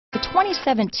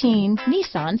2017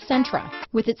 Nissan Sentra.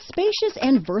 With its spacious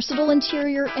and versatile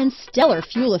interior and stellar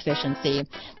fuel efficiency,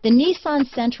 the Nissan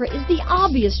Sentra is the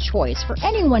obvious choice for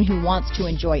anyone who wants to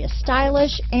enjoy a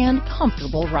stylish and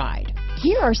comfortable ride.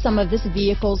 Here are some of this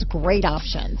vehicle's great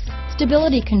options: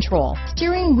 stability control,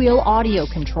 steering wheel audio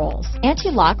controls,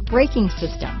 anti-lock braking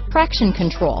system, traction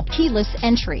control, keyless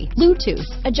entry, Bluetooth,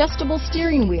 adjustable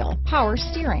steering wheel, power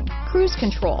steering, cruise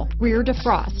control, rear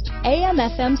defrost,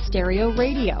 AM/FM stereo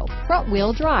radio, front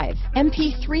wheel drive,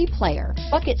 MP3 player,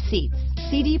 bucket seats,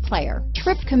 CD player,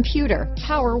 trip computer,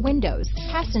 power windows,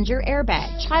 passenger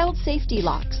airbag, child safety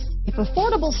locks. If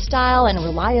affordable style and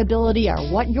reliability are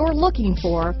what you're looking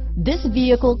for, this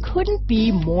vehicle couldn't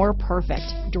be more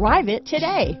perfect. Drive it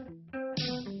today.